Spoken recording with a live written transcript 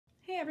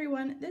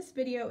everyone, this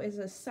video is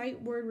a sight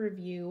word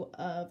review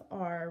of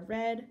our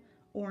red,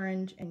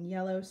 orange, and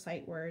yellow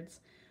sight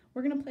words.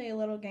 We're going to play a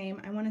little game.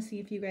 I want to see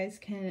if you guys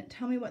can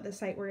tell me what the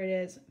sight word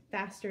is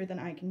faster than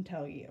I can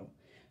tell you.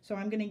 So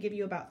I'm going to give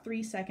you about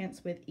 3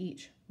 seconds with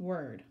each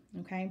word,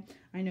 okay?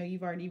 I know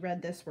you've already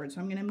read this word, so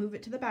I'm going to move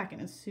it to the back,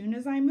 and as soon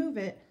as I move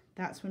it,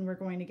 that's when we're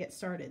going to get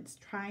started.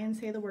 Try and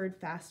say the word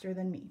faster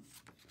than me.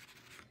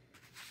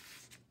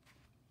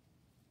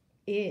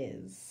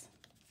 Is.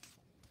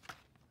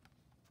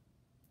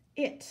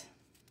 It.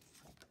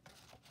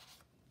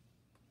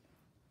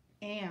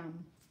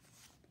 Am.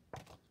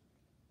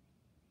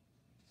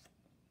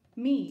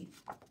 Me.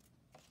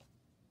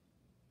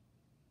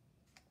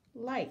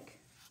 Like.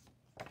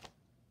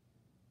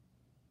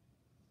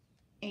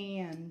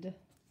 And.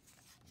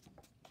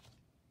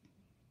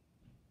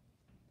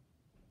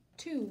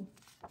 To.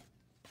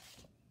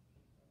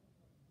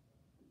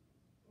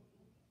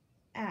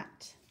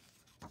 At.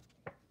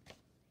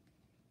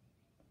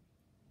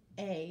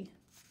 A.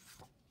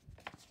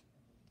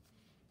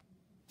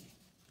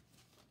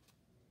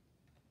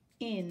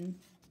 In.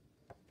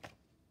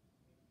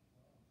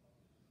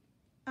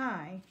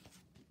 I.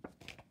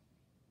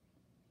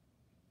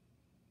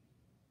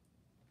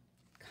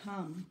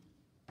 Come.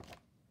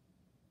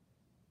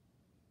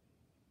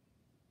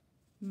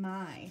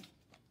 My.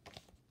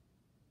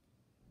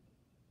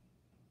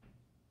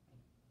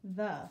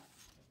 The.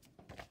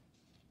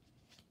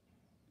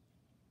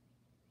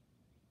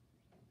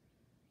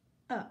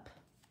 Up.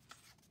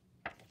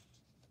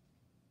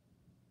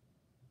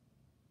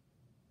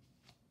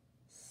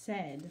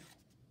 Said.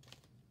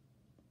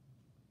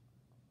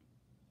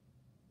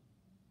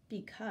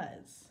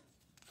 Because.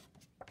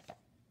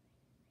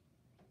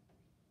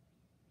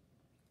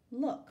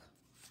 Look.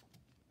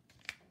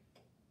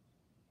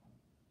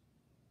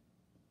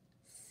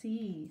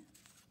 See.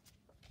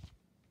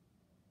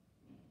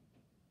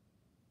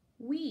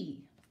 We.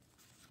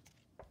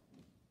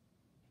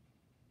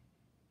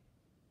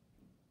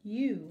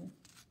 You.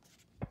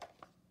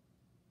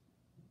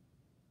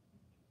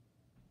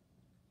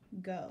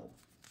 Go.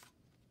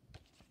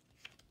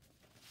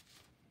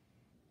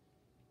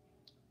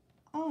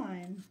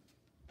 On.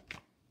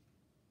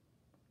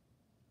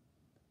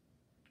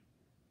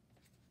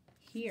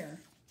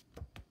 Here.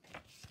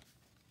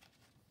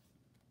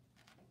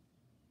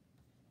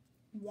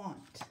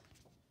 Want.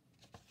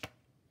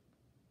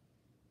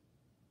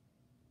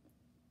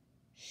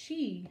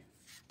 She.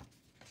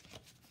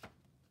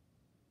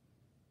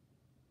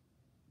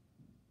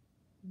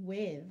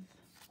 With.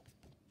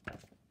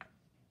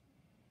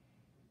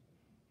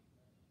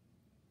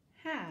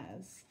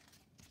 Has.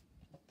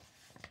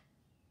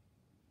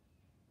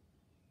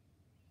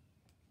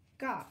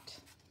 Got.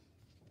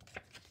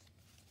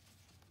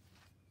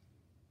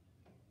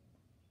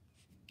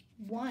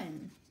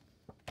 One.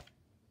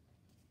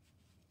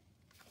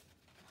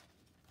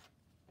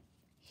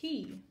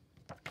 He.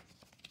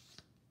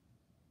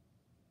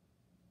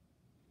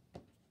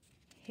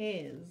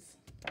 His.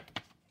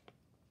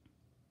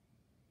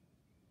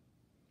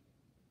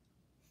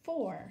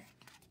 For.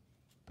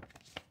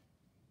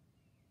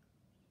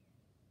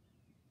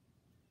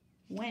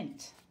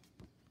 Went.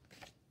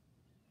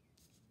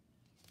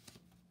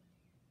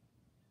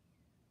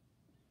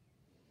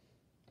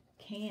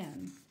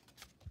 Can.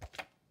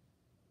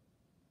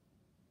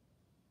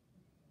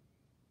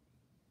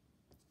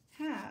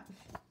 Have.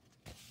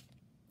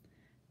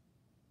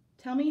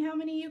 Tell me how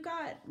many you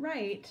got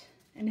right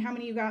and how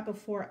many you got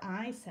before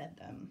I said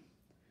them.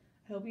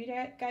 I hope you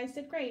guys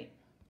did great.